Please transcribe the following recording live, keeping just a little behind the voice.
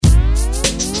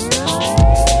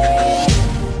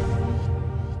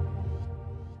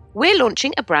We're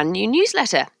launching a brand new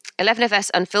newsletter. 11FS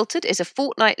Unfiltered is a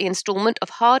fortnightly instalment of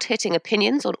hard-hitting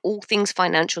opinions on all things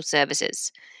financial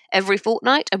services. Every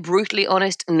fortnight, a brutally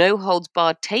honest,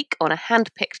 no-holds-barred take on a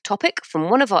hand-picked topic from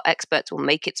one of our experts will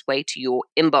make its way to your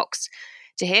inbox.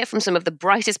 To hear from some of the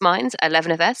brightest minds at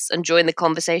 11FS and join the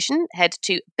conversation, head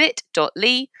to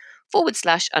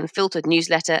bit.ly/unfiltered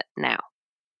newsletter now.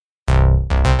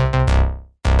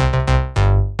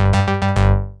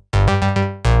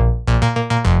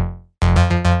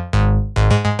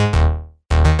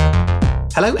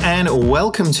 Hello and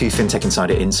welcome to FinTech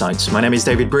Insider Insights. My name is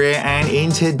David Breer, and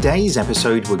in today's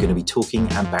episode, we're going to be talking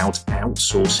about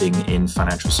outsourcing in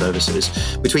financial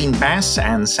services. Between BaaS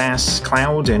and SaaS,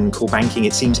 cloud and core banking,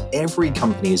 it seems every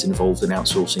company is involved in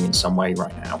outsourcing in some way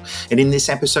right now. And in this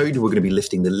episode, we're going to be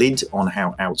lifting the lid on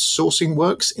how outsourcing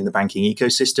works in the banking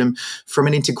ecosystem from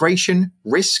an integration,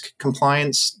 risk,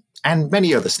 compliance, and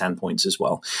many other standpoints as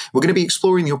well. We're going to be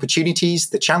exploring the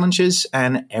opportunities, the challenges,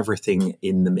 and everything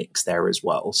in the mix there as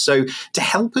well. So to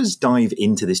help us dive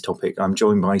into this topic, I'm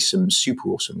joined by some super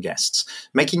awesome guests.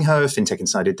 Making her FinTech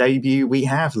Insider debut, we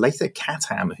have Latha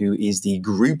Khattam, who is the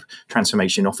Group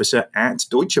Transformation Officer at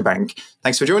Deutsche Bank.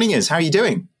 Thanks for joining us. How are you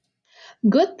doing?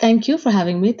 Good. Thank you for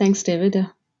having me. Thanks, David.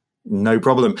 No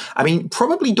problem. I mean,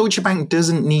 probably Deutsche Bank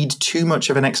doesn't need too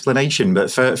much of an explanation, but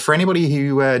for anybody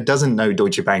who doesn't know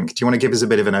Deutsche Bank, do you want to give us a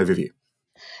bit of an overview?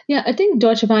 Yeah, I think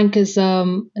Deutsche Bank has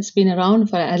been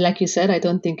around for, like you said, I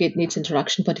don't think it needs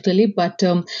introduction particularly, but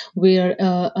we're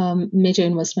a major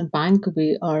investment bank.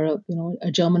 We are, a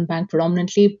German bank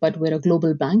predominantly, but we're a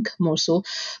global bank more so.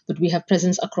 But we have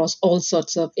presence across all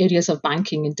sorts of areas of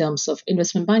banking in terms of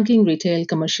investment banking, retail,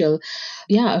 commercial.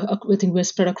 Yeah, I think we're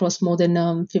spread across more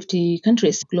than 50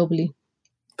 countries globally.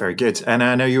 Very good. And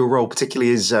I know your role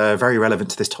particularly is very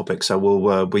relevant to this topic, so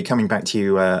we'll be coming back to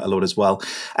you a lot as well.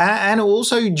 And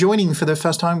also joining for the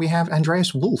first time, we have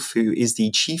Andreas Wolf, who is the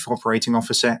Chief Operating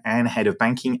Officer and Head of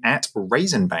Banking at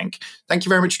Raisin Bank. Thank you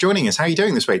very much for joining us. How are you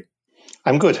doing this week?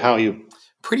 I'm good. How are you?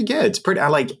 Pretty good.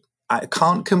 I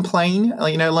can't complain.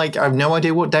 I have no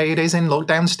idea what day it is in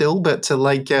lockdown still, but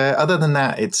other than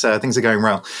that, it's things are going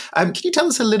well. Can you tell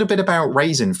us a little bit about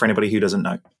Raisin for anybody who doesn't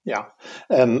know? Yeah,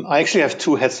 I actually have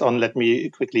two hats on. Let me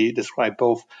quickly describe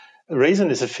both.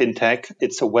 Raisin is a fintech.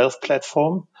 It's a wealth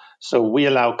platform. So we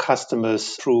allow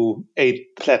customers through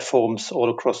 8 platforms all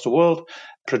across the world,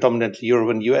 predominantly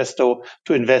Euro and US though,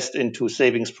 to invest into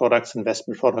savings products,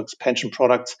 investment products, pension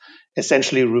products,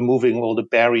 essentially removing all the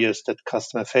barriers that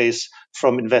customers face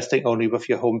from investing only with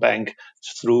your home bank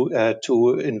through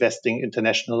to investing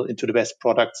international into the best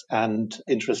products and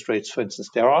interest rates, for instance,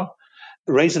 there are.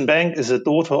 Raisin Bank is a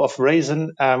daughter of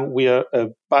Raisin. We are a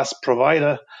BaaS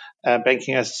provider,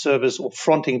 banking as a service or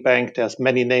fronting bank. There's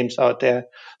many names out there.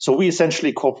 So we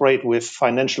essentially cooperate with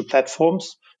financial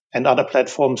platforms and other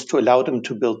platforms to allow them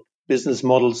to build business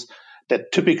models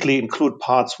that typically include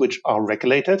parts which are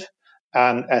regulated.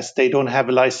 And as they don't have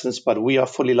a license, but we are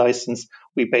fully licensed,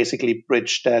 we basically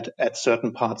bridge that at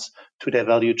certain parts to their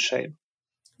value chain.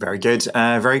 Very good.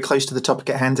 Very close to the topic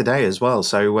at hand today as well.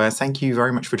 So thank you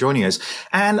very much for joining us.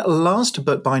 And last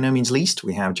but by no means least,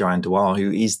 we have Joanne Dewar,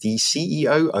 who is the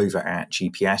CEO over at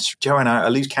GPS. Joanne, I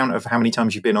lose count of how many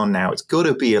times you've been on now. It's got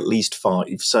to be at least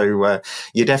 5. So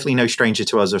you're definitely no stranger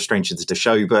to us or stranger to the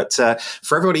show. But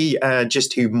for everybody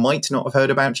just who might not have heard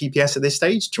about GPS at this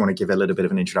stage, do you want to give a little bit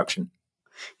of an introduction?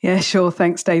 Yeah, sure.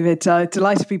 Thanks, David.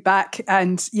 Delighted to be back.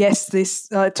 And yes, this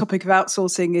topic of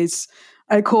outsourcing is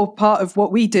a core part of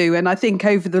what we do. And I think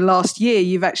over the last year,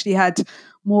 you've actually had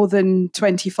more than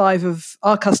 25 of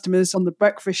our customers on the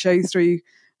breakfast show through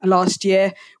last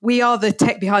year. We are the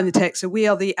tech behind the tech. So we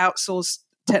are the outsourced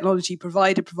technology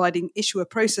provider providing issuer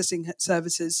processing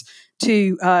services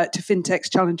to fintechs,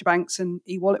 challenger banks and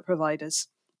e-wallet providers.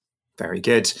 Very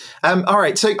good. All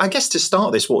right. So I guess to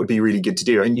start this, what would be really good to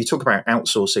do, and you talk about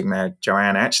outsourcing there,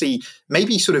 Joanne, actually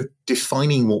maybe sort of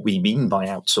defining what we mean by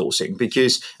outsourcing,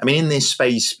 because I mean, in this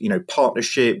space,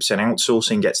 partnerships and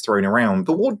outsourcing gets thrown around,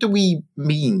 but what do we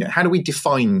mean? How do we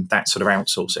define that sort of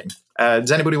outsourcing?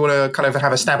 Does anybody want to kind of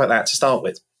have a stab at that to start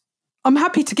with? I'm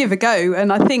happy to give a go.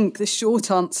 And I think the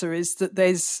short answer is that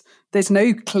there's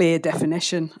no clear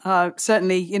definition.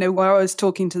 Certainly, where I was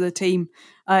talking to the team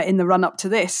in the run up to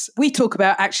this, we talk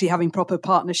about actually having proper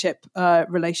partnership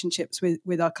relationships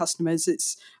with our customers.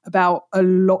 It's about a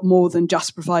lot more than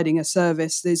just providing a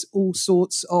service. There's all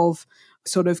sorts of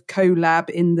sort of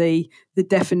collab in the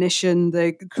definition,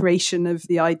 the creation of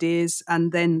the ideas,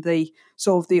 and then the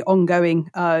sort of the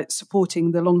ongoing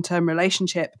supporting the long-term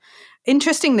relationship.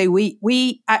 Interestingly,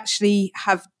 we actually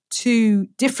have 2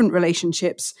 different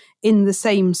relationships in the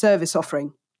same service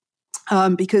offering.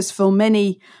 because for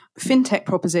many fintech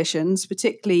propositions,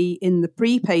 particularly in the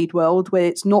prepaid world where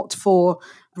it's not for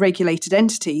regulated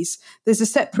entities, there's a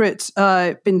separate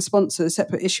BIN sponsor,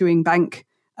 separate issuing bank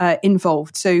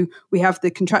involved. So we have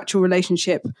the contractual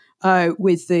relationship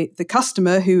with the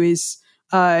customer who is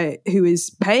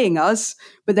paying us,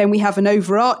 but then we have an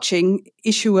overarching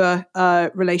issuer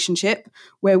relationship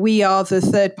where we are the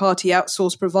third-party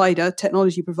outsource provider,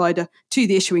 technology provider to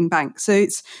the issuing bank. So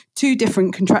it's two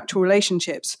different contractual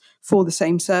relationships for the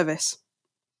same service.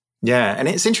 Yeah, and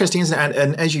it's interesting, isn't it?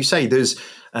 And as you say, there's,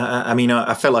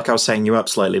 I felt like I was saying you up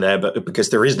slightly there, but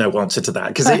because there is no answer to that.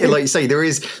 Because like you say,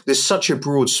 there's such a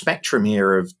broad spectrum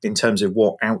here in terms of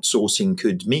what outsourcing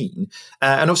could mean.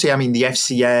 And obviously, the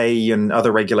FCA and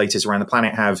other regulators around the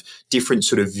planet have different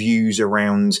sort of views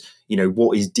around,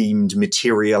 what is deemed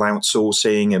material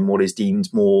outsourcing and what is deemed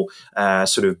more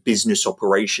sort of business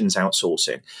operations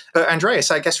outsourcing. But Andreas,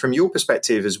 I guess from your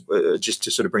perspective, as just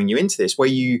to sort of bring you into this, where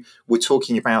you were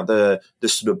talking about the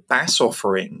sort of BaaS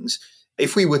offerings,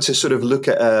 if we were to sort of look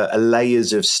at a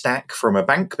layers of stack from a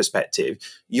bank perspective,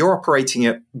 you're operating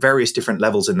at various different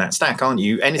levels in that stack, aren't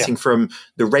you? Anything from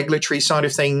the regulatory side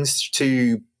of things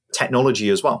to technology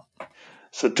as well.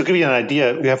 So to give you an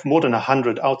idea, we have more than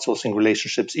 100 outsourcing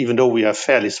relationships, even though we are a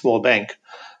fairly small bank.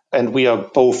 And we are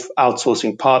both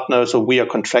outsourcing partners, so we are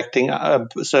contracting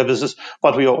services,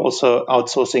 but we are also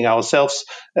outsourcing ourselves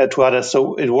to others.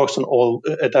 So it works in all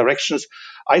directions.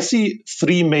 I see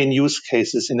three main use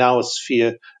cases in our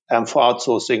sphere for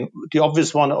outsourcing. The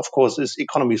obvious one, of course, is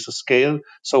economies of scale.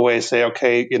 So where I say,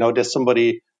 okay, there's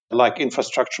somebody like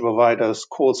infrastructure providers,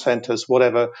 call centers,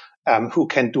 whatever, who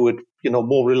can do it,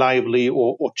 more reliably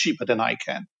or cheaper than I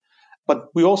can. But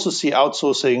we also see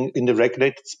outsourcing in the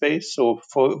regulated space. So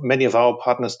for many of our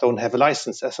partners don't have a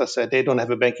license. As I said, they don't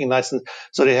have a banking license.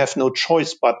 So they have no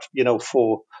choice but,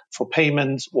 for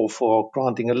payments or for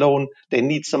granting a loan, they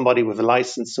need somebody with a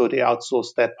license. So they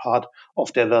outsource that part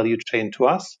of their value chain to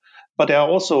us. But there are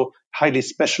also highly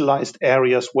specialized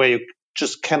areas where you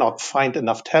just cannot find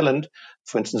enough talent.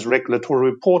 For instance,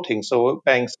 regulatory reporting. So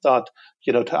banks start,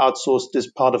 to outsource this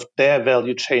part of their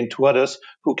value chain to others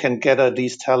who can gather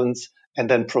these talents and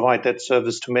then provide that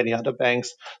service to many other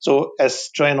banks. So as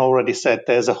Joanne already said,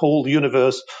 there's a whole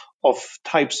universe of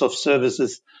types of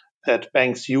services that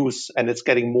banks use, and it's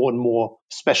getting more and more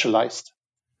specialized.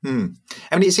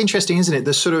 It's interesting, isn't it?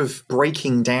 The sort of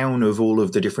breaking down of all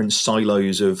of the different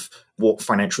silos of what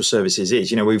financial services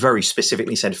is. We very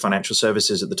specifically said financial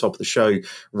services at the top of the show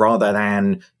rather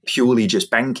than purely just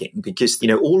banking, because,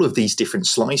 all of these different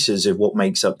slices of what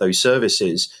makes up those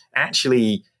services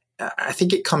actually, I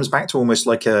think it comes back to almost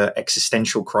like a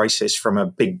existential crisis from a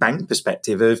big bank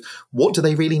perspective of what do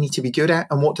they really need to be good at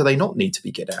and what do they not need to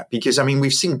be good at? Because,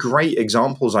 we've seen great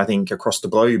examples, I think, across the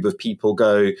globe of people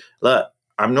go, look,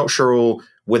 I'm not sure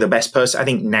we're the best person. I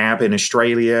think NAB in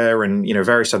Australia and,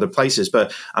 various other places,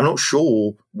 but I'm not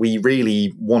sure we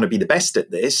really want to be the best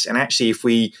at this. And actually, if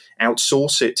we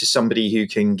outsource it to somebody who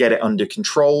can get it under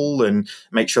control and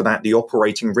make sure that the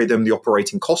operating rhythm, the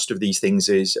operating cost of these things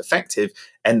is effective,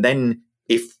 and then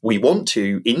if we want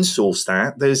to insource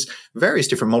that, there's various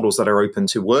different models that are open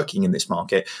to working in this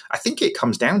market. I think it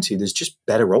comes down to there's just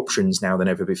better options now than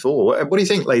ever before. What do you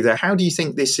think, Latha? How do you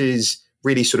think this is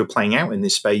really sort of playing out in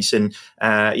this space? And,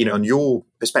 on your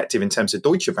perspective in terms of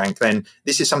Deutsche Bank, then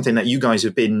this is something that you guys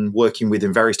have been working with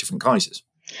in various different guises.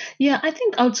 Yeah, I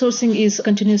think outsourcing is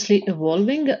continuously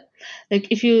evolving. Like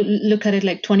if you look at it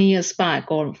like 20 years back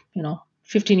or,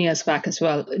 15 years back as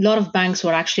well, a lot of banks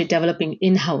were actually developing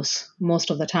in-house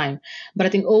most of the time. But I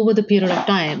think over the period of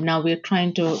time, now we're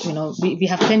trying to, we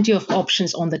have plenty of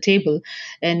options on the table.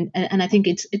 And I think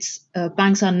it's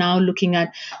banks are now looking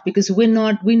at, because we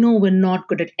know we're not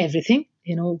good at everything.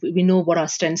 We know what our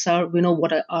strengths are. We know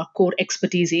what our core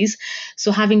expertise is.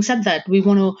 So having said that, we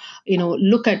want to,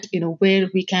 look at, where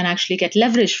we can actually get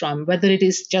leverage from, whether it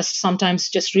is sometimes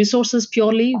just resources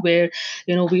purely where,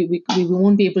 we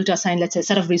won't be able to assign, let's say, a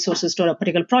set of resources to a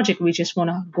particular project. We just want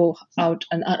to go out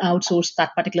and outsource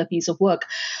that particular piece of work.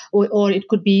 Or it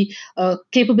could be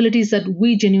capabilities that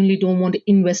we genuinely don't want to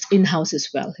invest in-house as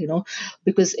well,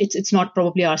 because it's not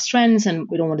probably our strengths and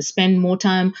we don't want to spend more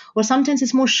time, or sometimes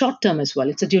it's more short-term as well.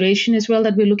 It's a duration as well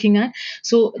that we're looking at.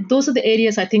 So those are the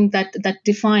areas I think that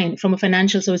define from a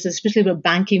financial services, especially from a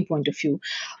banking point of view,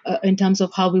 in terms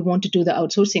of how we want to do the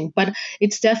outsourcing. But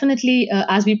it's definitely,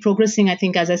 as we're progressing, I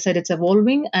think, as I said, it's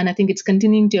evolving, and I think it's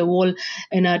continuing to evolve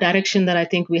in a direction that I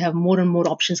think we have more and more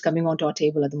options coming onto our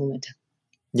table at the moment.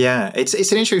 Yeah, it's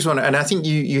an interesting one, and I think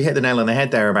you hit the nail on the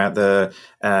head there about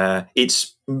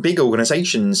it's big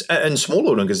organizations and small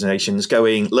organizations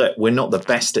going, look, we're not the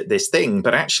best at this thing,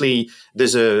 but actually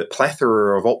there's a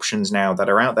plethora of options now that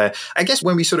are out there. I guess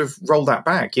when we sort of roll that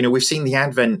back, we've seen the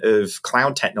advent of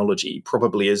cloud technology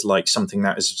probably as like something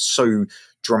that has so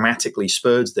dramatically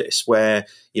spurred this, where,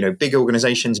 big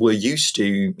organizations were used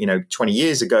to, 20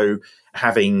 years ago,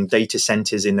 having data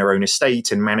centers in their own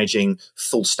estate and managing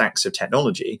full stacks of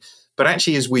technology. But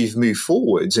actually, as we've moved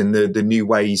forwards in the new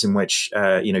ways in which,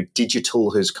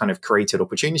 digital has kind of created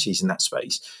opportunities in that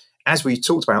space, as we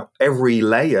talked about, every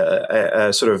layer,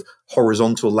 a sort of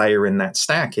horizontal layer in that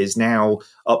stack is now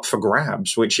up for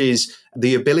grabs, which is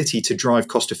the ability to drive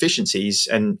cost efficiencies.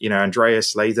 And,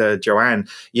 Andreas, Leda, Joanne,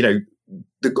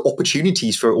 the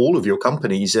opportunities for all of your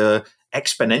companies are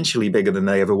exponentially bigger than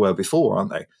they ever were before,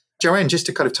 aren't they? Joanne, just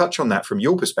to kind of touch on that from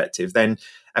your perspective, then,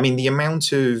 the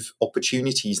amount of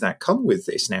opportunities that come with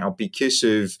this now because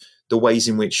of the ways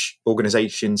in which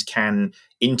organizations can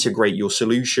integrate your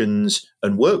solutions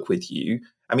and work with you,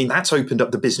 that's opened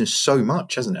up the business so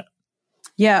much, hasn't it?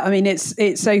 Yeah,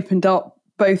 it's opened up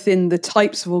both in the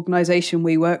types of organization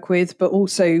we work with, but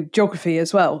also geography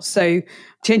as well. So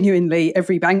genuinely,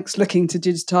 every bank's looking to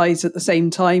digitize at the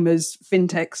same time as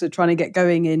fintechs are trying to get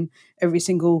going in every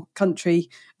single country,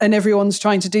 and everyone's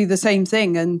trying to do the same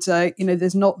thing. And,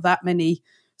 there's not that many.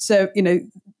 So,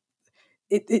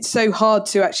 it's so hard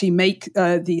to actually make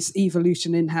these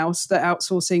evolution in-house that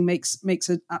outsourcing makes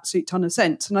an absolute ton of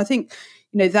sense. And I think,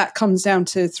 that comes down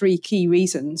to three key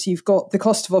reasons. You've got the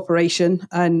cost of operation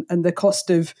and the cost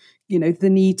of, the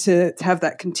need to have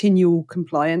that continual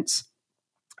compliance.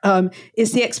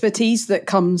 It's the expertise that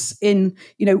comes in.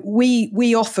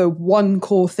 We offer one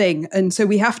core thing, and so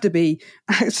we have to be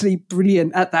actually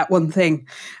brilliant at that one thing.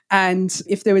 And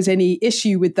if there is any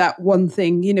issue with that one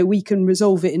thing, we can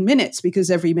resolve it in minutes because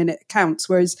every minute counts.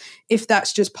 Whereas if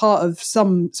that's just part of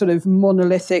some sort of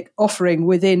monolithic offering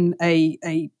within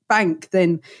a bank,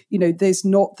 then there's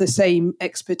not the same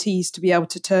expertise to be able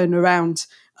to turn around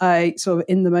sort of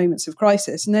in the moments of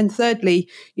crisis. And then thirdly,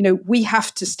 we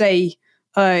have to stay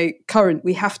current.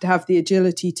 We have to have the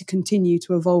agility to continue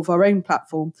to evolve our own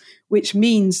platform, which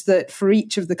means that for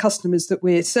each of the customers that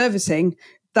we're servicing,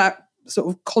 that sort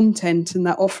of content and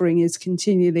that offering is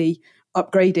continually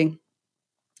upgrading.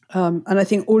 And I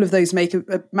think all of those make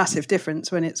a massive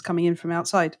difference when it's coming in from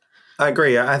outside. I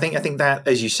agree. I think that,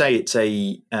 as you say, it's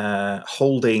a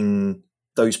holding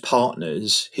those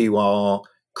partners who are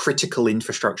critical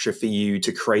infrastructure for you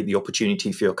to create the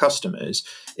opportunity for your customers.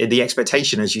 The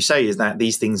expectation, as you say, is that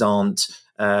these things aren't,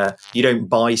 you don't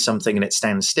buy something and it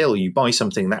stands still. You buy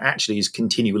something that actually is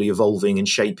continually evolving and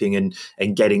shaping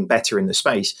and getting better in the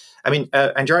space.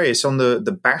 Andreas, on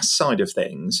the BaaS side of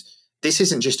things, this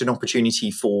isn't just an opportunity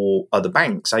for other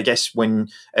banks. I guess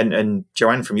and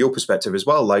Joanne, from your perspective as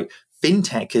well, like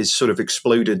fintech has sort of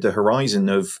exploded the horizon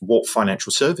of what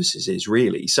financial services is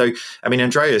really. So,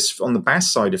 Andreas, on the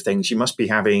BaaS side of things, you must be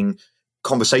having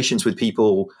conversations with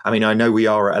people. I know we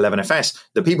are at 11FS.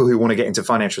 The people who want to get into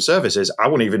financial services, I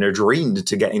wouldn't even have dreamed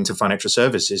to get into financial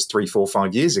services 3, 4,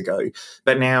 5 years ago.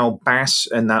 But now BaaS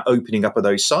and that opening up of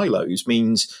those silos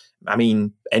means,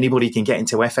 anybody can get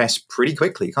into FS pretty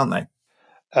quickly, can't they?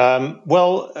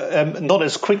 Not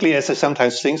as quickly as I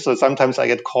sometimes think. So sometimes I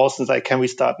get calls and say, can we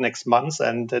start next month?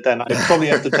 And then I probably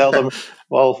have to tell them,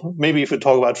 well, maybe if we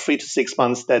talk about 3 to 6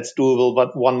 months, that's doable,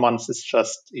 but 1 month is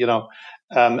just,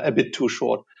 a bit too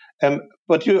short.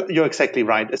 But you're exactly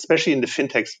right, especially in the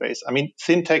fintech space.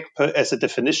 Fintech as a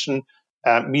definition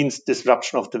means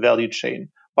disruption of the value chain.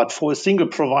 But for a single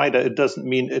provider, it doesn't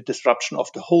mean a disruption of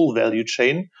the whole value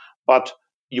chain, but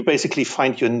you basically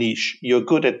find your niche. You're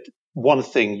good at one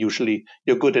thing, usually.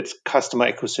 You're good at customer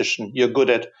acquisition. You're good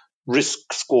at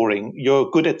risk scoring. You're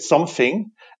good at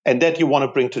something, and that you want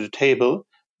to bring to the table.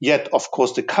 Yet, of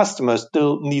course, the customer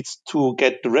still needs to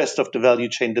get the rest of the value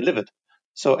chain delivered.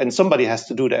 And somebody has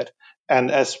to do that. And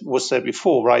as was said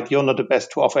before, right, you're not the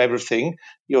best to offer everything.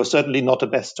 You're certainly not the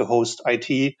best to host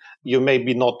IT. You may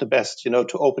be not the best,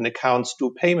 to open accounts,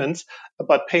 do payments,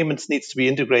 but payments needs to be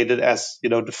integrated as,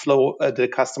 the flow the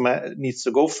customer needs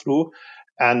to go through.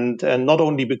 And not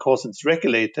only because it's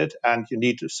regulated and you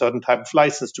need a certain type of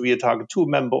license to be a Target 2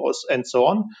 member and so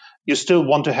on, you still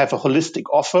want to have a holistic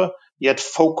offer, yet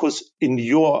focus in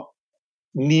your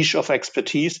niche of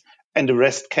expertise, and the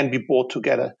rest can be brought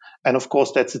together. And of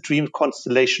course, that's a dream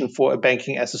constellation for a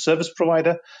banking as a service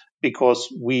provider,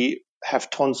 because we have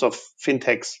tons of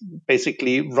fintechs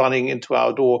basically running into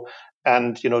our door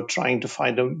and, trying to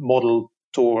find a model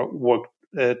to work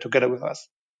together with us.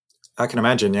 I can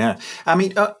imagine, yeah.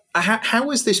 How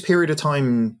has this period of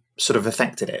time sort of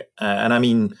affected it. And I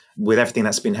mean, with everything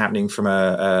that's been happening from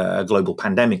a global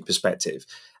pandemic perspective,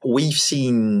 we've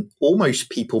seen almost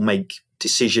people make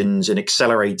decisions and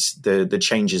accelerate the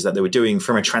changes that they were doing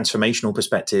from a transformational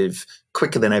perspective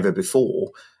quicker than ever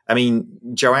before. I mean,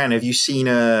 Joanne, have you seen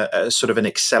a sort of an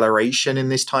acceleration in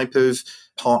this type of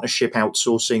partnership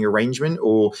outsourcing arrangement?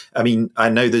 Or, I mean, I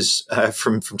know there's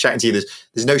from chatting to you,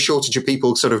 there's no shortage of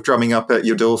people sort of drumming up at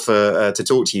your door for to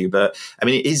talk to you. But I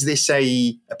mean, is this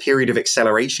a period of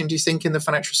acceleration, do you think, in the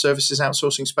financial services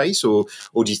outsourcing space, or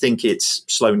do you think it's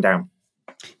slowing down?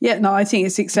 Yeah, no, I think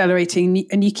it's accelerating,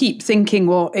 and you keep thinking,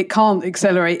 well, it can't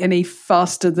accelerate any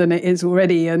faster than it is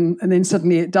already, and then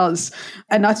suddenly it does.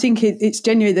 And I think it's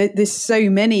genuine that there's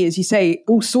so many, as you say,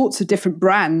 all sorts of different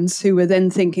brands who are then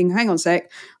thinking, hang on a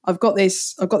sec, I've got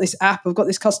this app, I've got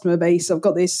this customer base, I've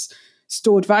got this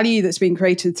stored value that's been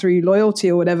created through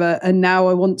loyalty or whatever, and now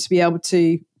I want to be able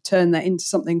to turn that into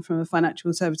something from a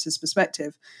financial services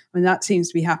perspective. I mean, that seems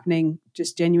to be happening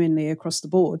just genuinely across the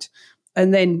board.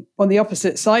 And then on the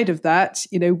opposite side of that,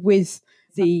 with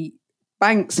the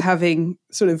banks having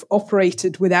sort of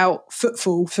operated without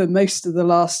footfall for most of the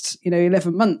last,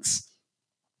 11 months,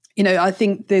 I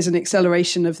think there's an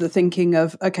acceleration of the thinking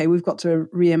of, okay, we've got to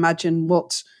reimagine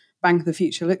what Bank of the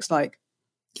Future looks like.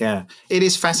 Yeah, it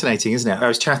is fascinating, isn't it? I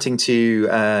was chatting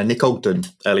to Nick Ogden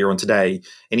earlier on today,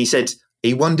 and he said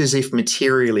he wonders if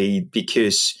materially,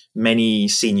 because many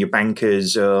senior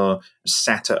bankers are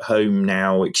sat at home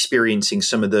now experiencing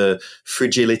some of the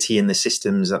fragility in the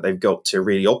systems that they've got to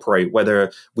really operate,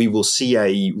 whether we will see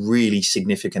a really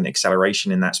significant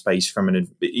acceleration in that space from an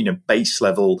base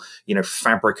level,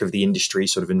 fabric of the industry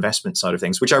sort of investment side of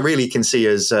things, which I really can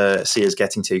see us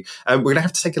getting to. We're going to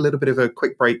have to take a little bit of a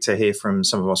quick break to hear from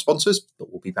some of our sponsors,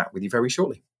 but we'll be back with you very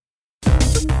shortly.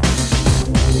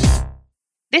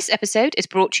 This episode is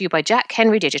brought to you by Jack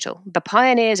Henry Digital, the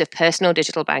pioneers of personal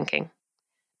digital banking.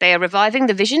 They are reviving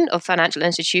the vision of financial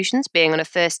institutions being on a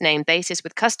first-name basis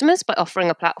with customers by offering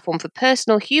a platform for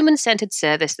personal, human-centered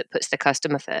service that puts the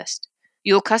customer first.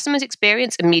 Your customers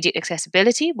experience immediate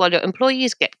accessibility, while your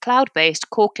employees get cloud-based,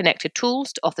 core-connected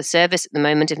tools to offer service at the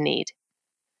moment of need.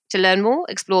 To learn more,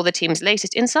 explore the team's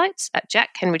latest insights at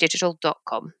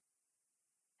jackhenrydigital.com.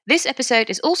 This episode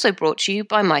is also brought to you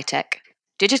by Mitek.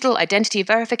 Digital identity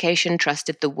verification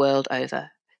trusted the world over.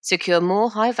 Secure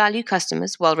more high-value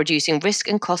customers while reducing risk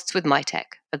and costs with Mitek,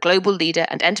 a global leader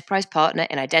and enterprise partner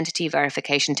in identity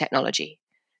verification technology.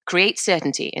 Create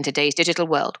certainty in today's digital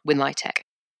world with Mitek.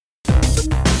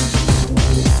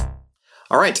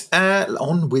 All right,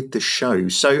 on with the show.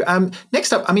 So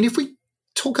next up, I mean, if we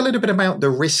talk a little bit about the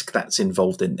risk that's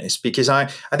involved in this, because I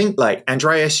think, like,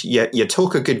 Andreas, you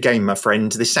talk a good game, my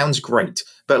friend. This sounds great.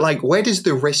 But, like, where does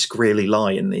the risk really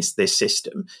lie in this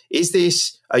system?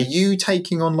 Are you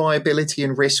taking on liability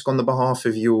and risk on the behalf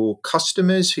of your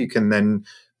customers who can then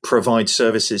provide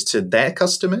services to their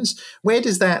customers? Where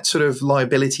does that sort of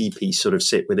liability piece sort of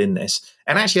sit within this?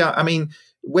 And actually, I mean,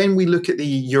 when we look at the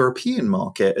European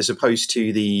market as opposed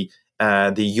to the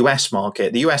US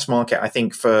market, I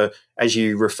think, for, as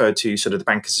you referred to, sort of the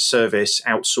bank as a service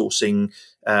outsourcing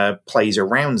plays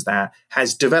around that,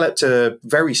 has developed a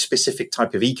very specific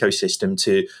type of ecosystem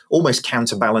to almost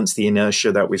counterbalance the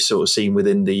inertia that we've sort of seen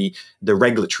within the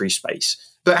regulatory space.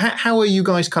 But how are you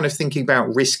guys kind of thinking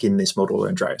about risk in this model,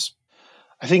 Andreas?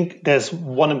 I think there's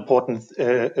one important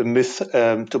myth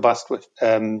to bust with.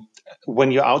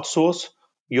 When you outsource,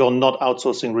 you're not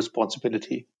outsourcing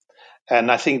responsibility.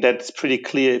 And I think that's pretty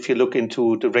clear if you look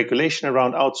into the regulation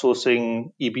around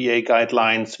outsourcing, EBA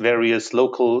guidelines, various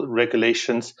local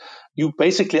regulations. You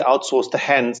basically outsource the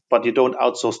hands, but you don't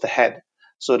outsource the head.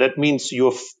 So that means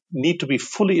you need to be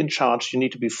fully in charge. You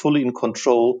need to be fully in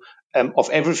control of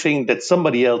everything that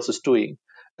somebody else is doing.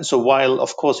 So while,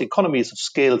 of course, economies of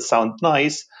scale sound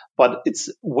nice, but it's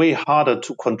way harder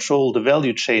to control the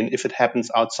value chain if it happens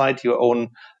outside your own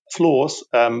floors,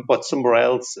 but somewhere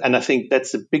else. And I think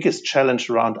that's the biggest challenge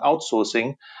around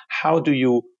outsourcing. How do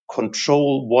you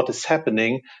control what is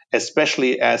happening,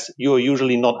 especially as you're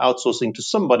usually not outsourcing to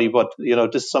somebody, but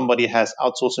this somebody has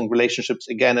outsourcing relationships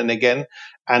again and again,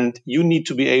 and you need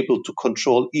to be able to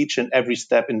control each and every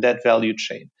step in that value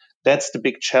chain. That's the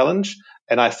big challenge,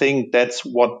 and I think that's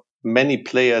what many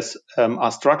players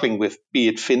are struggling with, be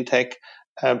it fintech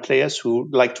players who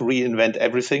like to reinvent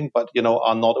everything, but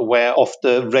are not aware of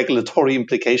the regulatory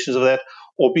implications of that,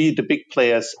 or be the big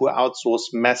players who outsource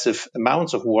massive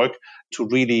amounts of work to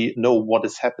really know what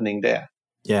is happening there.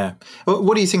 Yeah.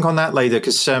 What do you think on that, Leda?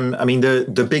 Because I mean,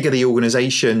 the bigger the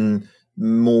organization,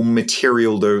 more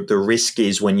material the risk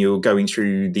is when you're going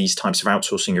through these types of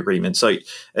outsourcing agreements. So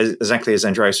exactly as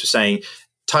Andreas was saying,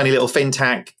 tiny little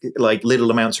fintech, like little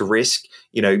amounts of risk,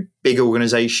 big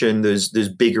organization, there's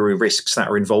bigger risks that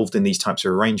are involved in these types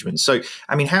of arrangements. So,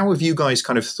 I mean, how have you guys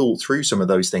kind of thought through some of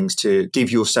those things to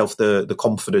give yourself the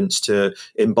confidence to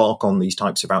embark on these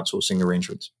types of outsourcing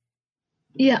arrangements?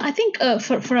 Yeah, I think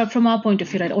from our point of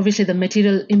view, right, obviously the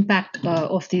material impact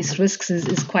of these risks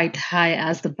is quite high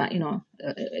as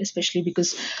especially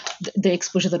because the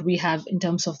exposure that we have in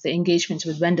terms of the engagements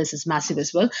with vendors is massive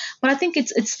as well. But I think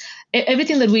it's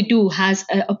everything that we do has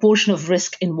a portion of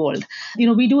risk involved.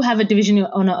 We do have a division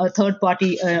on a third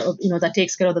party, that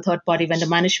takes care of the third party vendor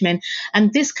management,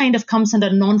 and this kind of comes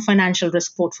under non-financial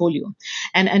risk portfolio,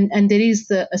 and there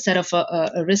is a set of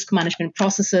risk management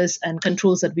processes and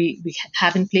controls that we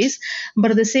have in place. But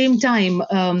at the same time,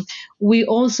 we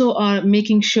also are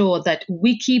making sure that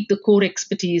we keep the core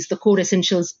expertise, the core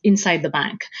essentials inside the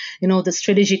bank. The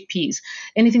strategic piece,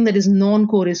 anything that is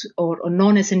non-core or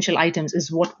non-essential items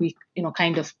is what we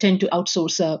kind of tend to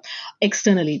outsource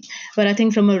externally. But I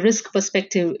think from a risk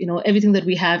perspective, everything that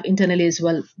we have internally as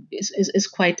well is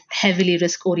quite heavily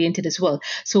risk oriented as well.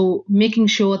 So making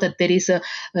sure that there is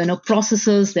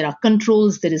processes, there are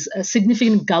controls, there is a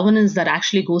significant governance that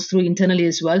actually goes through internally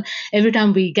as well. Every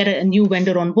time we get a new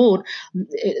vendor on board,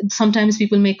 sometimes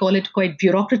people may call it quite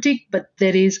bureaucratic, but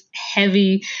there is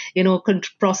heavy,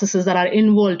 processes that are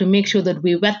involved to make sure that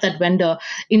we vet that vendor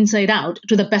inside out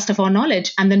to the best of our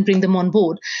knowledge, and then bring them on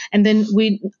board. And then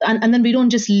we don't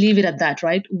just leave it at that,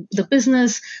 right? The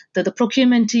business, the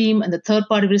procurement team, and the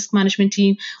third-party risk management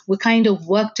team, we kind of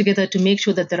work together to make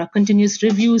sure that there are continuous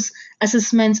reviews,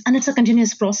 assessments, and it's a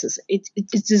continuous process. It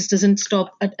just doesn't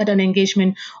stop at an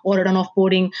engagement or at an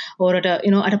offboarding or at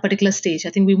a particular stage. I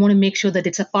think we want to make sure that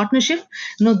it's a partnership.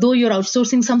 Though you're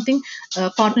outsourcing something,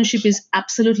 partnership is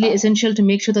absolutely essential to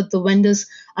make sure that the vendors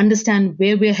understand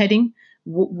where we're heading,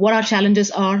 what our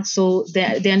challenges are, so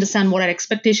they understand what our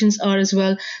expectations are as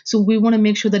well. So we want to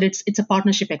make sure that it's a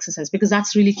partnership exercise, because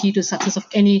that's really key to success of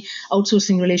any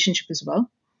outsourcing relationship as well.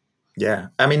 Yeah.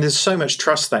 I mean, there's so much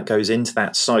trust that goes into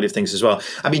that side of things as well.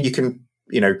 I mean, you can,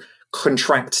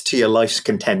 contract to your life's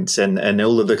content and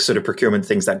all of the sort of procurement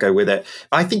things that go with it.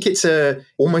 I think it's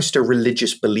almost a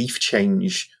religious belief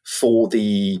change for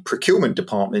the procurement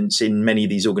departments in many of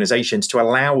these organizations to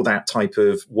allow that type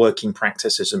of working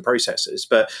practices and processes.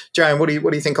 But Joanne, what do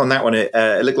you think on that one? It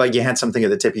looked like you had something at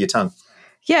the tip of your tongue.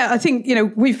 Yeah, I think,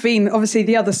 we've been obviously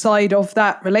the other side of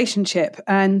that relationship,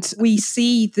 and we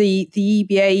see the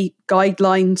EBA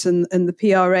guidelines and the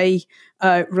PRA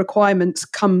requirements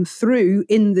come through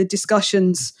in the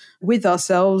discussions with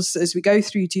ourselves as we go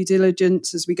through due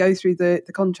diligence, as we go through the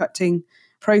contracting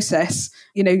process.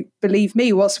 Believe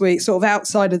me, whilst we're sort of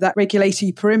outside of that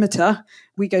regulatory perimeter,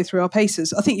 we go through our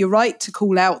paces. I think you're right to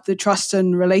call out the trust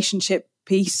and relationship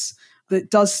piece that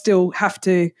does still have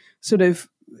to sort of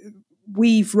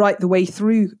weave right the way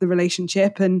through the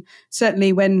relationship. And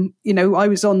certainly when, I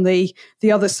was on the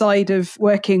other side of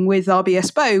working with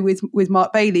RBS Bow with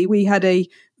Mark Bailey, we had a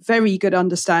very good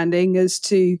understanding as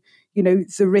to,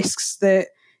 the risks that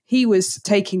he was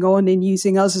taking on in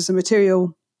using us as a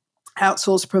material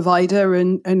outsource provider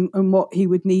and what he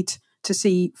would need to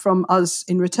see from us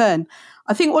in return.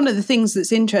 I think one of the things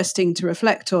that's interesting to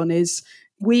reflect on is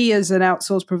we as an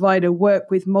outsource provider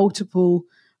work with multiple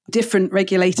different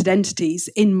regulated entities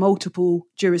in multiple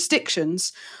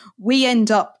jurisdictions. We end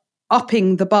up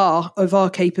upping the bar of our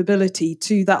capability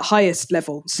to that highest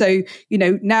level. So,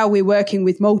 now we're working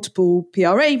with multiple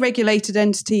PRA regulated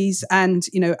entities and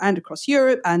across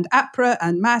Europe and APRA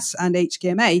and MAS and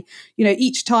HKMA.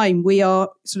 Each time we are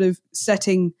sort of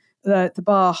setting the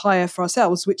bar higher for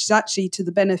ourselves, which is actually to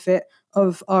the benefit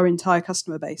of our entire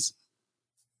customer base.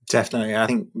 Definitely. I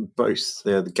think both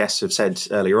the guests have said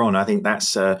earlier on, I think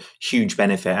that's a huge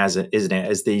benefit, isn't it?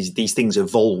 As these things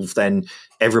evolve, then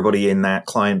everybody in that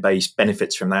client base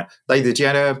benefits from that. Leda, do you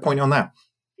have a point on that?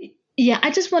 Yeah,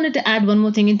 I just wanted to add one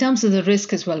more thing in terms of the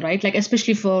risk as well, right? Like,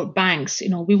 especially for banks,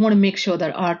 we want to make sure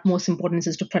that our most importance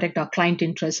is to protect our client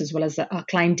interests as well as our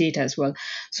client data as well.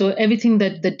 So everything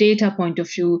that the data point of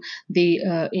view,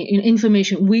 the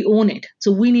information, we own it.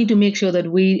 So we need to make sure that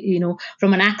we,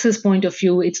 from an access point of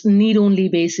view, it's need-only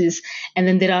basis. And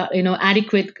then there are,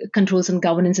 adequate controls and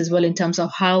governance as well in terms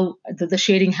of how the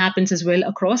sharing happens as well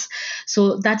across.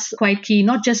 So that's quite key,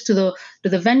 not just to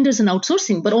the vendors and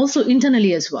outsourcing, but also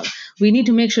internally as well. We need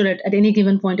to make sure that at any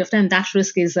given point of time, that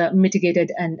risk is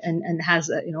mitigated and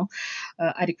has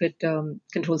adequate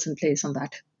controls in place on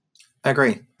that. I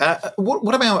agree.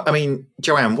 What about,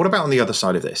 Joanne, what about on the other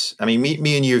side of this?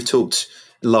 Me and you have talked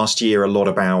last year a lot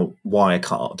about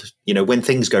Wirecard. When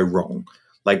things go wrong,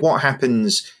 Like what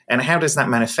happens and how does that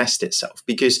manifest itself?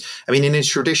 Because, I mean, in a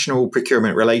traditional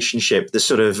procurement relationship, the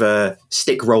sort of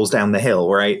stick rolls down the hill,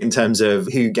 right, in terms of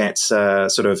who gets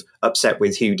sort of upset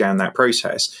with who down that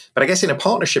process. But I guess in a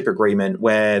partnership agreement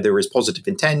where there is positive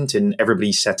intent and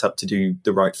everybody's set up to do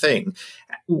the right thing,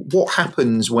 what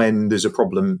happens when there's a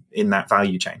problem in that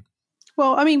value chain?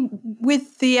 Well, I mean,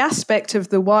 with the aspect of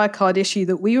the Wirecard issue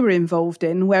that we were involved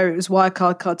in, where it was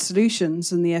Wirecard Card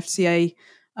Solutions and the FCA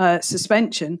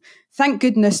suspension, thank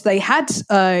goodness they had,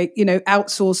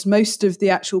 outsourced most of the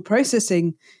actual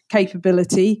processing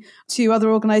capability to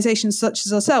other organisations such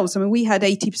as ourselves. I mean, we had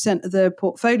 80% of the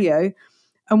portfolio.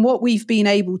 And what we've been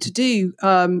able to do,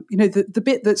 the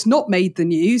bit that's not made the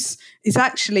news is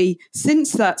actually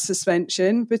since that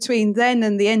suspension, between then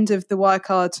and the end of the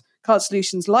Wirecard Card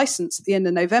Solutions license at the end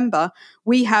of November,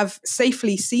 we have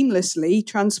safely, seamlessly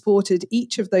transported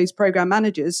each of those program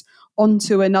managers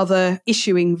onto another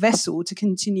issuing vessel to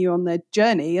continue on their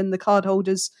journey, and the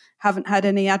cardholders haven't had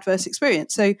any adverse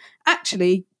experience. So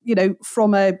actually,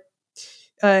 from a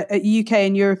UK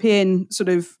and European sort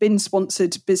of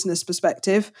BIN-sponsored business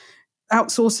perspective,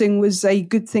 outsourcing was a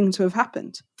good thing to have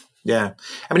happened. Yeah.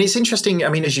 I mean, it's interesting. I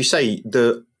mean, as you say,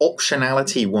 the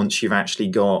optionality once you've actually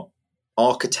got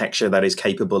architecture that is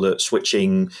capable of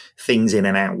switching things in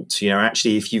and out.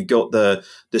 Actually, if you've got the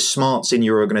smarts in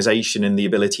your organization and the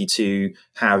ability to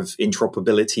have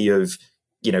interoperability of,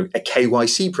 a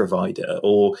KYC provider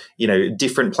or,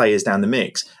 different players down the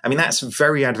mix. I mean, that's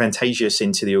very advantageous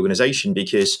into the organization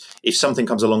because if something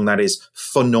comes along that is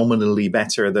phenomenally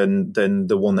better than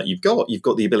the one that you've got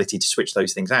the ability to switch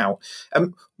those things out.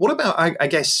 What about, I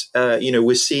guess,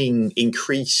 we're seeing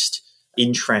increased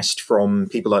interest from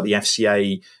people like the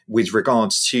FCA with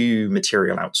regards to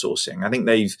material outsourcing. I think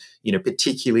they've,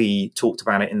 particularly talked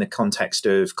about it in the context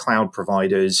of cloud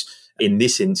providers in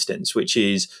this instance, which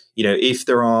is, if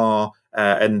there are,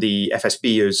 and the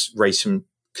FSB has raised some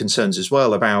concerns as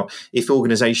well about if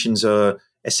organizations are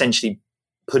essentially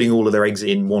putting all of their eggs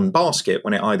in one basket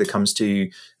when it either comes to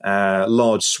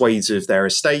large swathes of their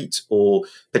estate or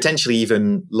potentially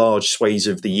even large swathes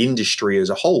of the industry as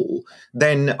a whole,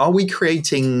 then are we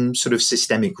creating sort of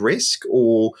systemic risk,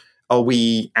 or are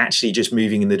we actually just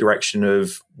moving in the direction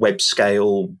of web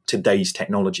scale today's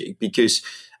technology? Because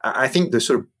I think the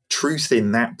sort of truth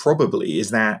in that probably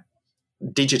is that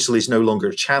digital is no longer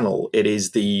a channel. It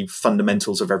is the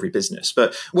fundamentals of every business.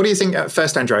 But what do you think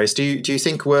first, Andreas? Do you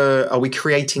think are we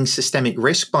creating systemic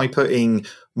risk by putting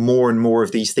more and more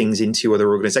of these things into other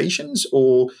organizations?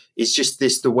 Or is just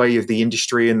this the way of the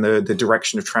industry and the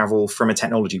direction of travel from a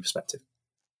technology perspective?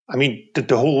 I mean,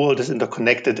 the whole world is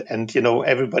interconnected and,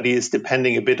 everybody is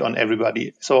depending a bit on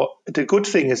everybody. So the good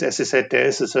thing is, as I said, there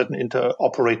is a certain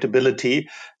interoperability,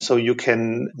 so you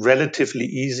can relatively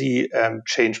easy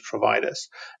change providers.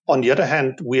 On the other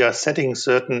hand, we are setting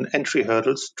certain entry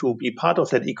hurdles to be part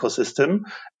of that ecosystem,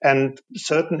 and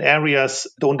certain areas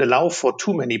don't allow for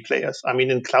too many players. I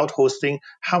mean, in cloud hosting,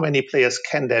 how many players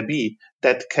can there be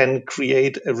that can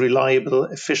create a reliable,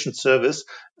 efficient service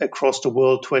across the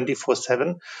world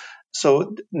 24/7?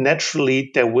 So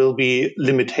naturally, there will be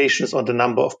limitations on the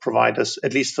number of providers,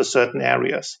 at least for certain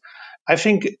areas. I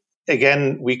think,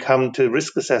 again, we come to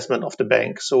risk assessment of the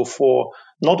bank. So for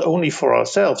not only for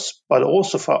ourselves, but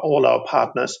also for all our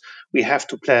partners, we have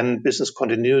to plan business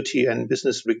continuity and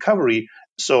business recovery.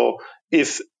 So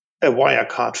if a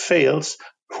Wirecard fails,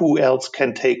 who else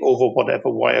can take over whatever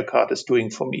Wirecard is doing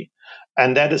for me?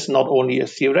 And that is not only a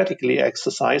theoretical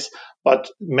exercise, but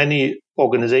many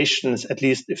organizations, at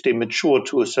least if they mature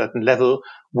to a certain level,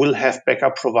 will have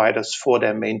backup providers for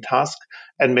their main task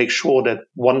and make sure that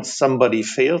once somebody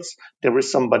fails, there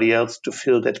is somebody else to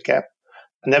fill that gap.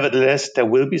 Nevertheless, there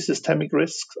will be systemic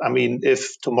risks. I mean,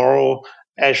 if tomorrow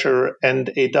Azure and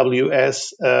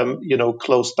AWS,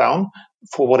 close down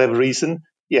for whatever reason,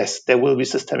 yes, there will be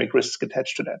systemic risks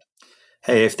attached to that.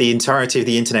 Hey, if the entirety of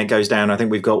the internet goes down, I think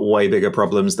we've got way bigger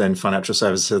problems than financial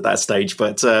services at that stage.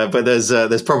 But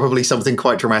there's probably something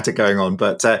quite dramatic going on.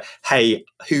 But hey,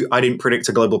 I didn't predict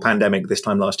a global pandemic this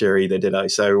time last year either, did I?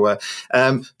 So,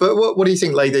 but what do you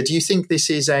think, Latha? Do you think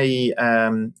this is I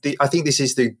think this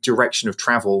is the direction of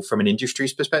travel from an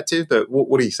industry's perspective. But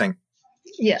what do you think?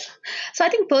 Yeah. So I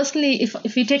think personally,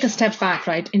 if we take a step back,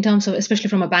 right, in terms of, especially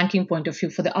from a banking point of view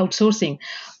for the outsourcing,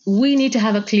 we need to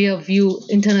have a clear view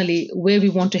internally where we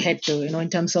want to head to, in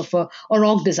terms of our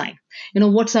org design.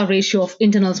 What's our ratio of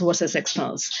internals versus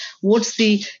externals? What's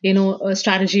the,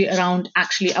 strategy around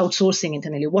actually outsourcing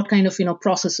internally? What kind of,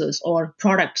 processes or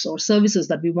products or services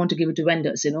that we want to give it to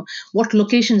vendors? What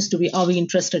locations are we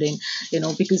interested in?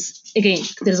 Because again,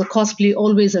 there's a cost play,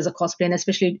 always there's a cost play, and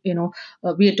especially,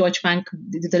 we at Deutsche Bank,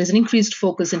 there is an increased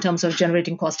focus in terms of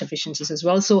generating cost efficiencies as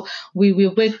well. So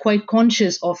we're quite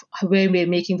conscious of where we're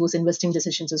making those investing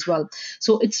decisions as well.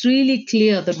 So it's really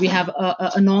clear that we have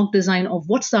an org design of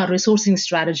what's our resourcing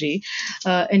strategy,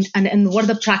 and what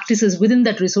are the practices within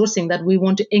that resourcing that we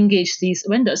want to engage these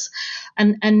vendors.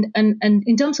 And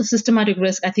in terms of systematic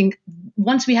risk, I think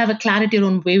once we have a clarity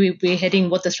around where we're heading,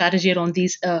 what the strategy around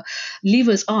these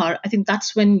levers are, I think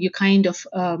that's when you kind of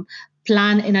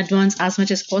plan in advance as much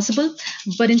as possible.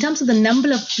 But in terms of the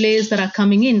number of players that are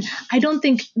coming in, I don't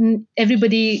think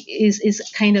everybody is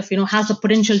kind of, has the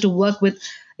potential to work with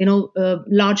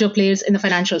larger players in the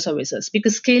financial services,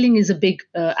 because scaling is a big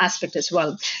aspect as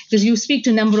well. Because you speak to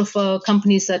a number of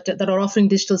companies that are offering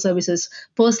digital services.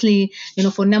 Personally,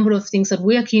 for a number of things that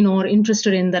we are keen or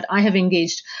interested in that I have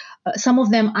engaged, some of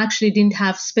them actually didn't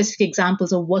have specific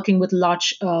examples of working with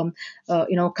large,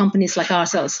 companies like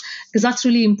ourselves, because that's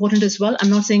really important as well.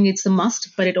 I'm not saying it's a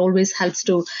must, but it always helps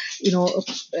to,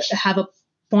 have a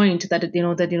point that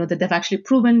that they've actually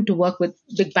proven to work with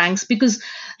big banks,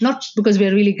 not because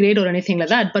we're really great or anything like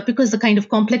that, but because the kind of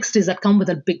complexities that come with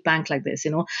a big bank like this,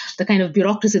 the kind of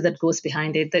bureaucracy that goes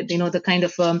behind it, the kind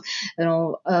of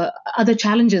other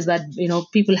challenges that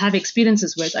people have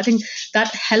experiences with. I think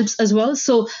that helps as well.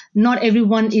 So not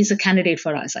everyone is a candidate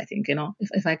for us, I think,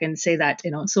 if I can say that,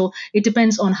 so it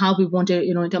depends on how we want to,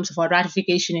 in terms of our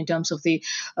ratification, in terms of the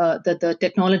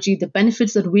technology, the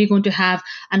benefits that we're going to have,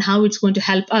 and how it's going to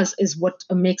help us is what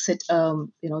makes it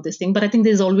this thing. But I think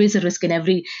there's always a risk in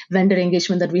every vendor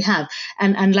engagement that we have,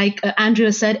 and like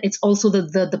Andrea said, it's also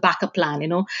the backup plan.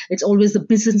 It's always the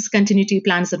business continuity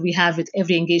plans that we have with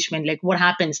every engagement, like what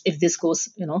happens if this goes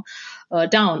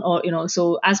down, or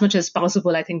so as much as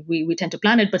possible I think we tend to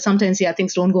plan it. But sometimes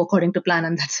things don't go according to plan,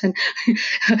 and that's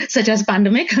such as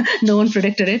pandemic. No one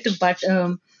predicted it, but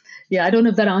I don't know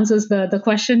if that answers the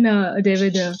question,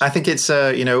 David. I think it's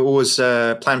always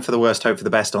plan for the worst, hope for the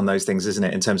best on those things, isn't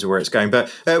it, in terms of where it's going? But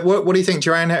what do you think,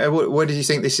 Joanne? What do you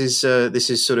think this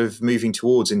is sort of moving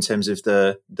towards in terms of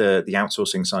the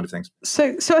outsourcing side of things?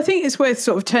 So I think it's worth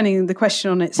sort of turning the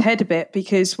question on its head a bit,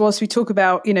 because whilst we talk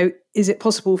about is it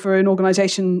possible for an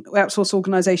outsource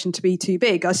organization to be too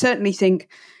big? I certainly think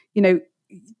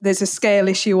there's a scale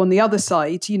issue on the other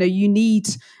side. You need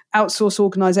outsource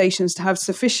organizations to have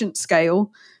sufficient scale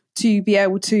to be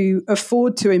able to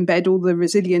afford to embed all the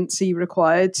resiliency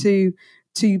required to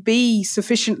be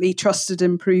sufficiently trusted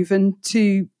and proven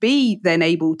to be then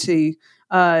able to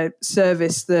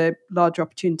service the larger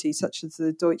opportunities such as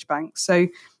the Deutsche Bank. So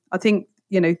I think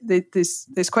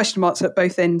there's question marks at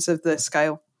both ends of the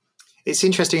scale. It's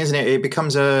interesting, isn't it? It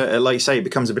becomes like you say, it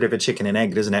becomes a bit of a chicken and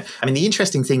egg, doesn't it? I mean, the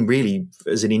interesting thing really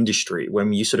as an industry,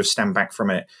 when you sort of stand back from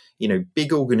it,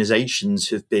 big organizations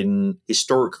have been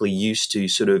historically used to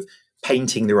sort of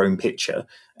painting their own picture.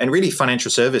 And really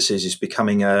financial services is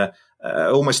becoming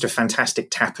almost a fantastic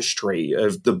tapestry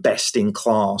of the best in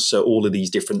class at all of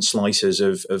these different slices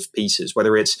of pieces,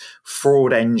 whether it's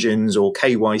fraud engines or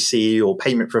KYC or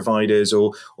payment providers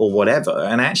or whatever.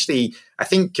 And actually, I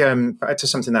think back to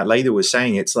something that Leda was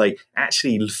saying, it's like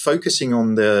actually focusing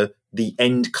on the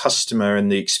end customer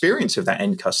and the experience of that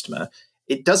end customer.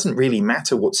 It doesn't really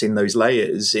matter what's in those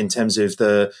layers in terms of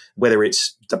whether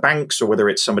it's the banks or whether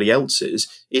it's somebody else's.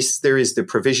 If there is the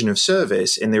provision of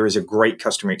service and there is a great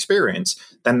customer experience,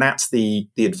 then that's the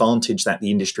advantage that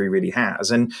the industry really has.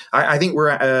 And I think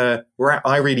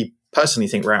I really personally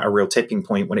think we're at a real tipping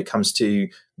point when it comes to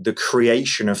the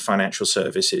creation of financial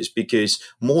services, because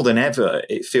more than ever,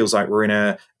 it feels like we're in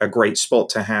a great spot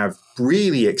to have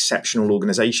really exceptional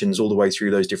organizations all the way through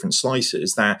those different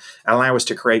slices that allow us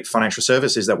to create financial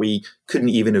services that we couldn't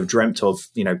even have dreamt of,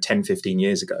 10, 15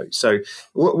 years ago. So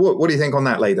what do you think on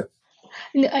that, Leda?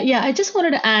 Yeah, I just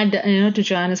wanted to add, to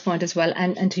Joanna's point as well,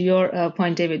 and to your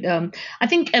point, David. I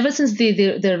think ever since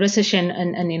the recession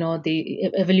and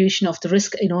the evolution of the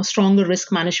risk, stronger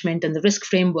risk management and the risk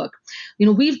framework,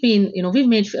 we've been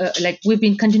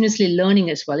continuously learning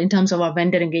as well in terms of our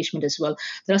vendor engagement as well.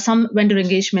 There are some vendor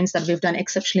engagements that we've done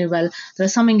exceptionally well. There are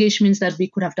some engagements that we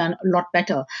could have done a lot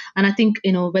better. And I think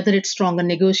whether it's stronger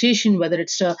negotiation, whether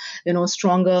it's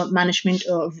stronger management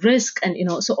of risk, and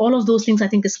so all of those things I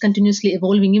think is continuously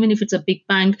evolving, even if it's a big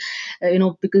bank,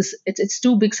 because it's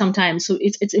too big sometimes. So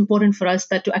it's important for us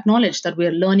that to acknowledge that we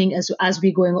are learning as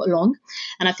we going along.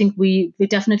 And I think we're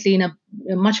definitely in a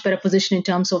much better position in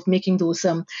terms of making those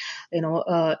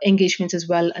engagements as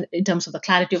well, in terms of the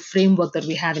clarity of framework that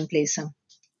we have in place.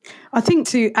 I think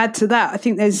to add to that, I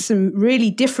think there's some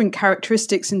really different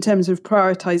characteristics in terms of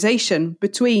prioritization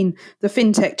between the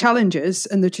fintech challengers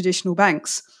and the traditional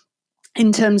banks.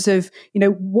 In terms of,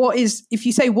 what is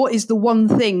the one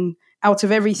thing out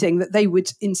of everything that they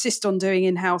would insist on doing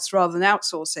in-house rather than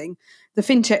outsourcing, the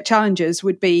fintech challengers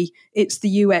would be, it's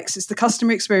the UX, it's the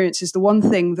customer experience, is the one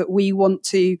thing that we want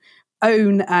to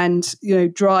own and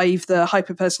drive the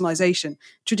hyper-personalization.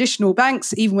 Traditional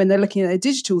banks, even when they're looking at a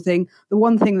digital thing, the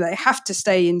one thing that they have to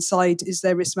stay inside is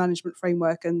their risk management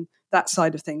framework and that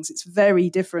side of things. It's very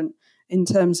different in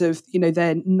terms of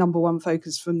their number one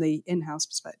focus from the in-house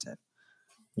perspective.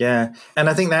 Yeah, and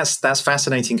I think that's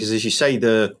fascinating because, as you say,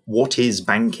 what is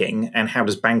banking and how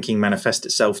does banking manifest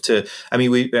itself to? I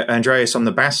mean, Andreas, on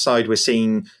the BaaS side, we're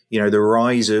seeing the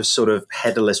rise of sort of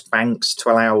headless banks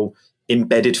to allow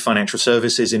embedded financial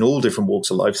services in all different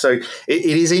walks of life. So it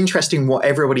is interesting what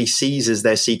everybody sees as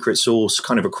their secret sauce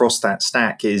kind of across that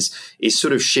stack is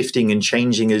sort of shifting and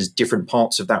changing as different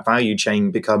parts of that value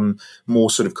chain become more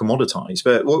sort of commoditized.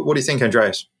 But what do you think,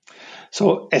 Andreas?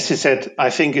 So, as you said, I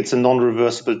think it's a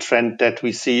non-reversible trend that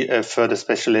we see a further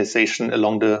specialization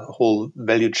along the whole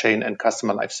value chain and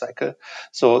customer lifecycle.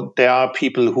 So there are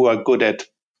people who are good at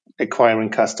acquiring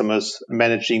customers,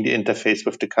 managing the interface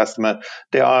with the customer.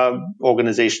 There are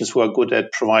organizations who are good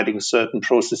at providing certain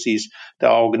processes. There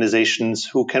are organizations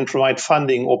who can provide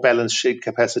funding or balance sheet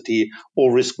capacity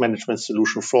or risk management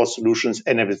solution, fraud solutions,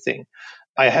 and everything.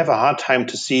 I have a hard time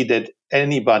to see that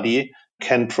anybody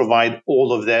can provide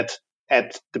all of that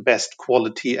at the best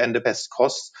quality and the best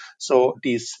costs. So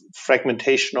this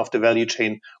fragmentation of the value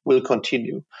chain will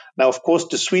continue. Now, of course,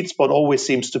 the sweet spot always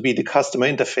seems to be the customer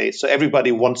interface. So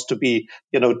everybody wants to be,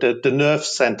 the nerve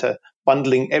center,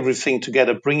 bundling everything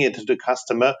together, bring it to the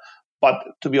customer. But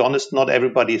to be honest, not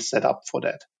everybody is set up for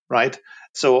that, right?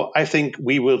 So I think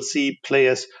we will see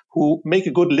players who make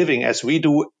a good living as we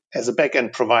do as a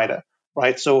back-end provider,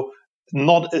 right? So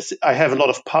I have a lot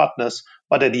of partners,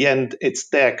 but at the end, it's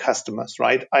their customers,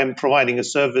 right? I'm providing a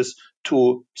service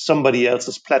to somebody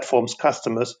else's platform's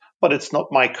customers, but it's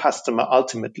not my customer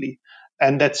ultimately.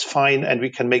 And that's fine. And we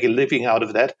can make a living out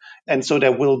of that. And so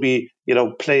there will be,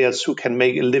 players who can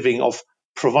make a living of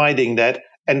providing that.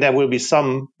 And there will be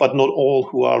some, but not all,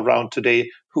 who are around today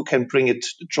who can bring it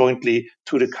jointly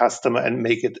to the customer and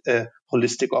make it a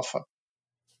holistic offer.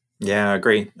 Yeah, I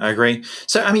agree.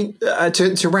 So, I mean,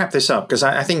 to wrap this up, because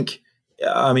I think,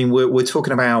 we're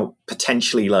talking about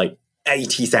potentially like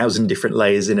 80,000 different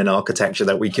layers in an architecture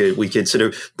that we could sort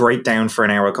of break down for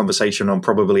an hour conversation on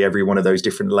probably every one of those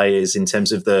different layers in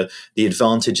terms of the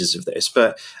advantages of this.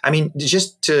 But I mean,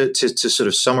 just to sort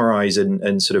of summarize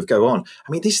and sort of go on,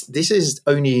 I mean, this is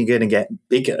only going to get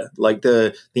bigger. Like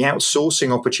the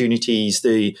outsourcing opportunities,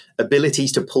 the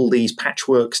abilities to pull these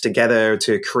patchworks together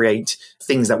to create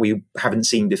things that we haven't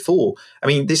seen before. I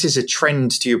mean, this is a trend,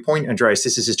 to your point, Andreas,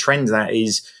 this is a trend that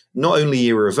is not only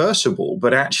irreversible,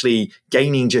 but actually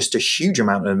gaining just a huge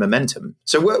amount of momentum.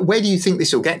 So where do you think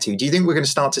this will get to? Do you think we're going to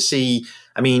start to see,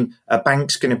 a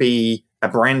bank's going to be a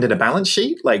brand and a balance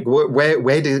sheet? Like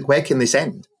where can this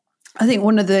end? I think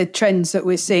one of the trends that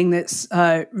we're seeing that's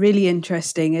really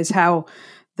interesting is how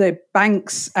the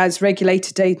banks as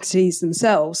regulated entities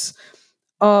themselves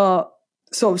are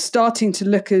sort of starting to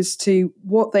look as to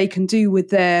what they can do with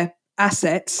their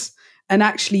assets and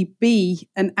actually be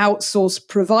an outsourced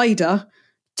provider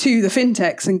to the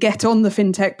fintechs and get on the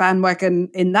fintech bandwagon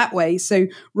in that way. So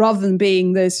rather than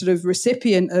being the sort of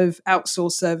recipient of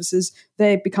outsourced services,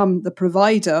 they become the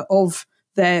provider of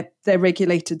their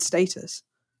regulated status.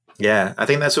 Yeah, I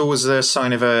think that's always a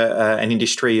sign of an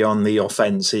industry on the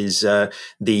offense is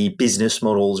the business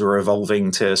models are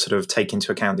evolving to sort of take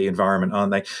into account the environment,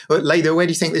 aren't they? But Leda, where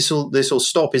do you think this will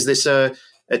stop? Is this a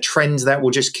trend that will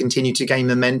just continue to gain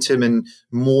momentum and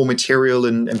more material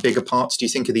and bigger parts, do you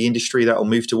think, of the industry that will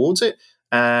move towards it?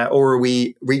 Or are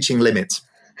we reaching limits?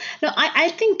 No, I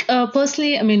think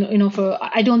personally,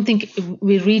 I don't think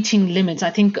we're reaching limits.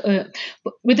 I think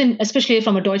within, especially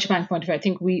from a Deutsche Bank point of view, I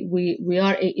think we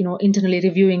are internally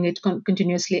reviewing it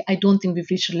continuously. I don't think we've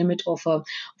reached a limit of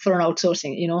for an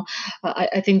outsourcing.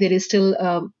 I think there is still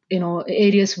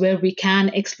areas where we can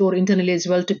explore internally as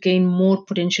well to gain more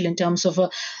potential in terms of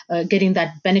getting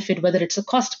that benefit, whether it's a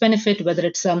cost benefit, whether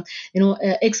it's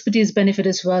expertise benefit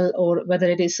as well, or whether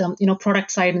it is product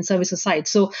side and services side.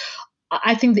 So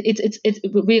I think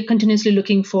we're continuously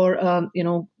looking for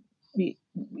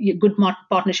good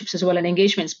partnerships as well and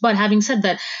engagements. But having said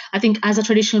that, I think as a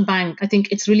traditional bank, I think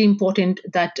it's really important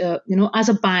that as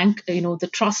a bank, the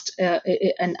trust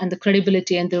and the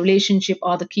credibility and the relationship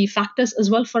are the key factors as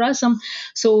well for us.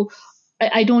 So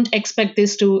I don't expect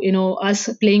this to, us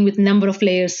playing with number of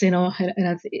layers,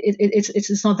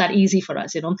 it's not that easy for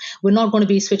us, We're not going to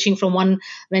be switching from one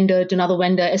vendor to another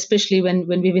vendor, especially when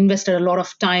we've invested a lot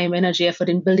of time, energy, effort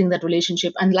in building that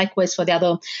relationship, and likewise for the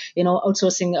other,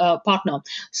 outsourcing partner.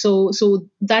 So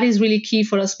that is really key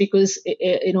for us because,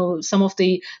 some of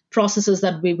the processes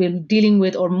that we will dealing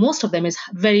with, or most of them, is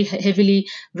very heavily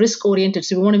risk oriented.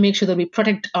 So we want to make sure that we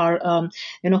protect our,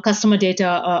 customer data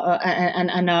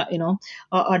and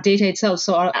our data itself.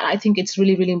 So I think it's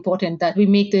really, really important that we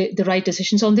make the right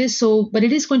decisions on this. So, but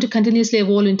it is going to continuously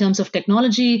evolve in terms of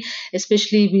technology,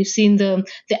 especially we've seen the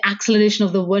acceleration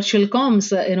of the virtual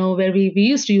comms, where we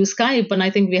used to use Skype, and I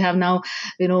think we have now,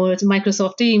 it's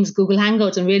Microsoft Teams, Google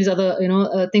Hangouts, and various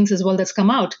other, things as well that's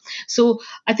come out. So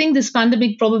I think this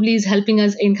pandemic probably is helping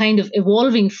us in kind of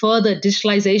evolving further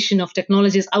digitalization of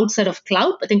technologies outside of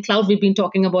cloud. I think cloud, we've been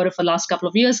talking about it for the last couple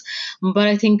of years, but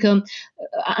I think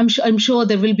I'm sure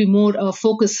there will be more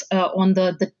focus on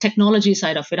the technology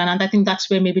side of it, and I think that's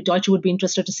where maybe Deutsche would be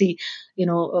interested to see,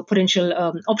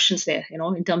 potential options there,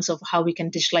 in terms of how we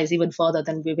can digitalize even further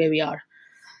than where we are.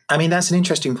 I mean, that's an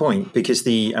interesting point because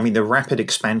the rapid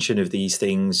expansion of these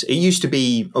things, it used to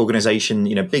be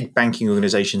big banking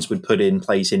organizations would put in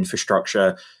place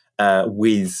infrastructure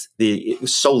with the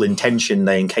sole intention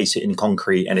they encase it in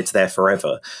concrete and it's there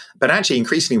forever. But actually,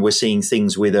 increasingly, we're seeing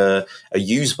things with a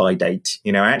use-by date.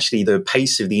 Actually, the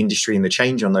pace of the industry and the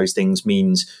change on those things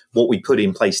means what we put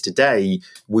in place today,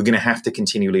 we're going to have to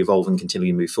continually evolve and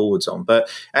continually move forwards on. But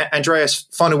Andreas,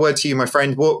 final word to you, my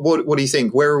friend. What do you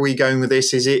think? Where are we going with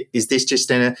this? Is this just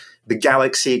the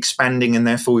galaxy expanding, and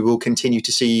therefore we will continue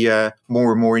to see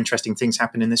more and more interesting things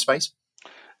happen in this space?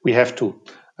 We have to.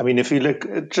 I mean, if you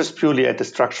look just purely at the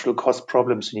structural cost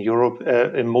problems in Europe,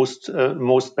 in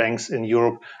most banks in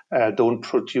Europe don't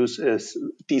produce a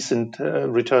decent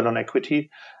return on equity,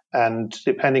 and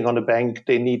depending on the bank,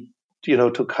 they need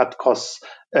to cut costs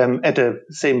at the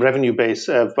same revenue base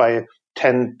by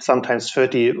 10, sometimes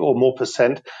 30 or more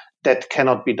 %. That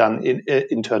cannot be done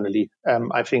internally.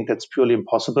 I think that's purely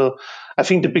impossible. I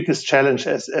think the biggest challenge,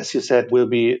 as you said, will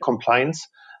be compliance.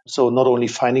 So not only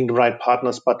finding the right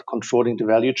partners, but controlling the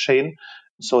value chain.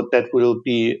 So that will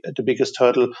be the biggest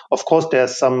hurdle. Of course,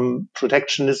 there's some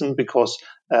protectionism because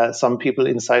some people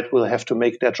inside will have to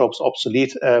make their jobs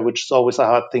obsolete, which is always a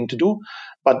hard thing to do.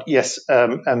 But yes,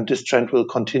 this trend will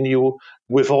continue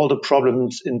with all the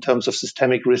problems in terms of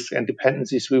systemic risk and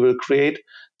dependencies we will create.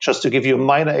 Just to give you a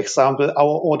minor example,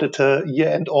 our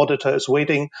year-end auditor is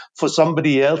waiting for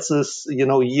somebody else's,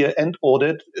 year-end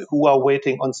audit, who are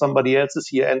waiting on somebody else's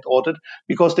year-end audit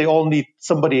because they all need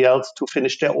somebody else to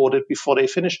finish their audit before they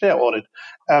finish their audit.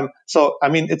 So, I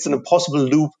mean, it's an impossible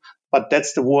loop, but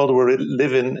that's the world we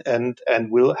live in,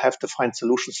 and we'll have to find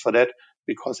solutions for that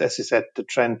because, as you said, the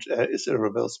trend is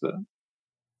irreversible.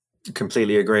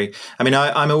 Completely agree. I mean,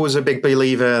 I'm always a big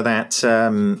believer that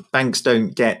banks don't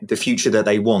get the future that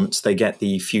they want. They get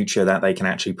the future that they can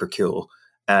actually procure.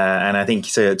 And I think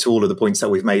to all of the points that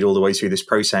we've made all the way through this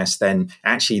process, then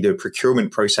actually the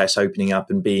procurement process opening up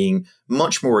and being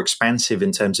much more expansive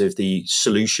in terms of the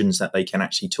solutions that they can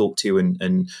actually talk to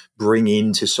and bring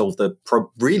in to solve the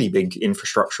really big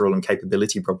infrastructural and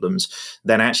capability problems,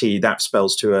 then actually that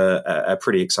spells to a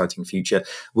pretty exciting future.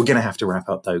 We're going to have to wrap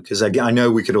up, though, because I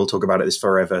know we could all talk about this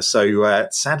forever. So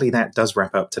sadly, that does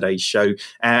wrap up today's show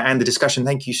and the discussion.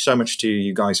 Thank you so much to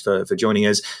you guys for joining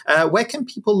us. Where can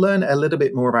people learn a little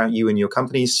bit more about you and your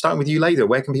companies? Starting with you, Leda,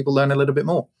 where can people learn a little bit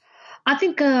more? I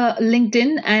think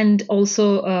LinkedIn, and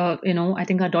also, I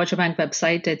think our Deutsche Bank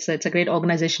website. It's a great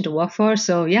organization to work for.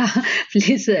 So yeah,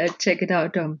 please check it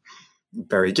out.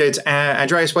 Very good.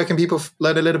 Andreas, where can people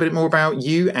learn a little bit more about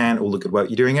you and all the good work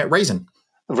you're doing at Raisin?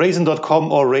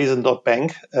 Raisin.com or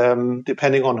Raisin.bank,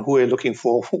 depending on who you're looking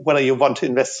for, whether you want to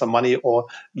invest some money or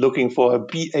looking for a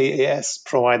BaaS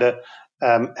provider.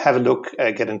 Have a look,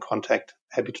 get in contact.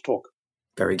 Happy to talk.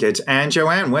 Very good. And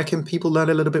Joanne, where can people learn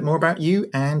a little bit more about you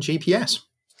and GPS?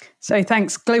 So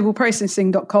thanks.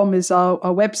 Globalprocessing.com is our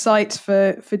website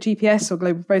for GPS or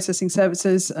Global Processing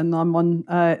Services. And I'm on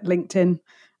LinkedIn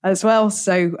as well.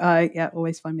 So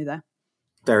always find me there.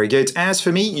 Very good. As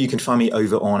for me, you can find me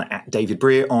over on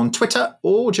 @DavidBreer on Twitter,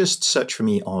 or just search for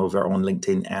me over on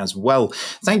LinkedIn as well.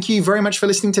 Thank you very much for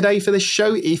listening today for this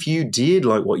show. If you did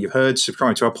like what you heard,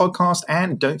 subscribe to our podcast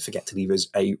and don't forget to leave us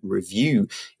a review.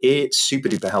 It super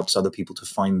duper helps other people to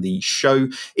find the show.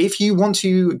 If you want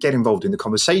to get involved in the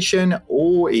conversation,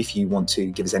 or if you want to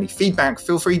give us any feedback,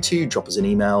 feel free to drop us an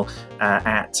email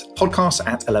at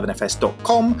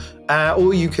podcast@11fs.com.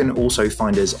 Or you can also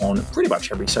find us on pretty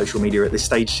much every social media at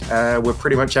this stage. We're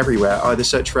pretty much everywhere. Either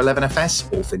search for 11FS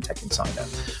or FinTech Insider.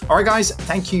 All right, guys,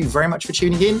 thank you very much for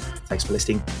tuning in. Thanks for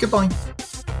listening. Goodbye.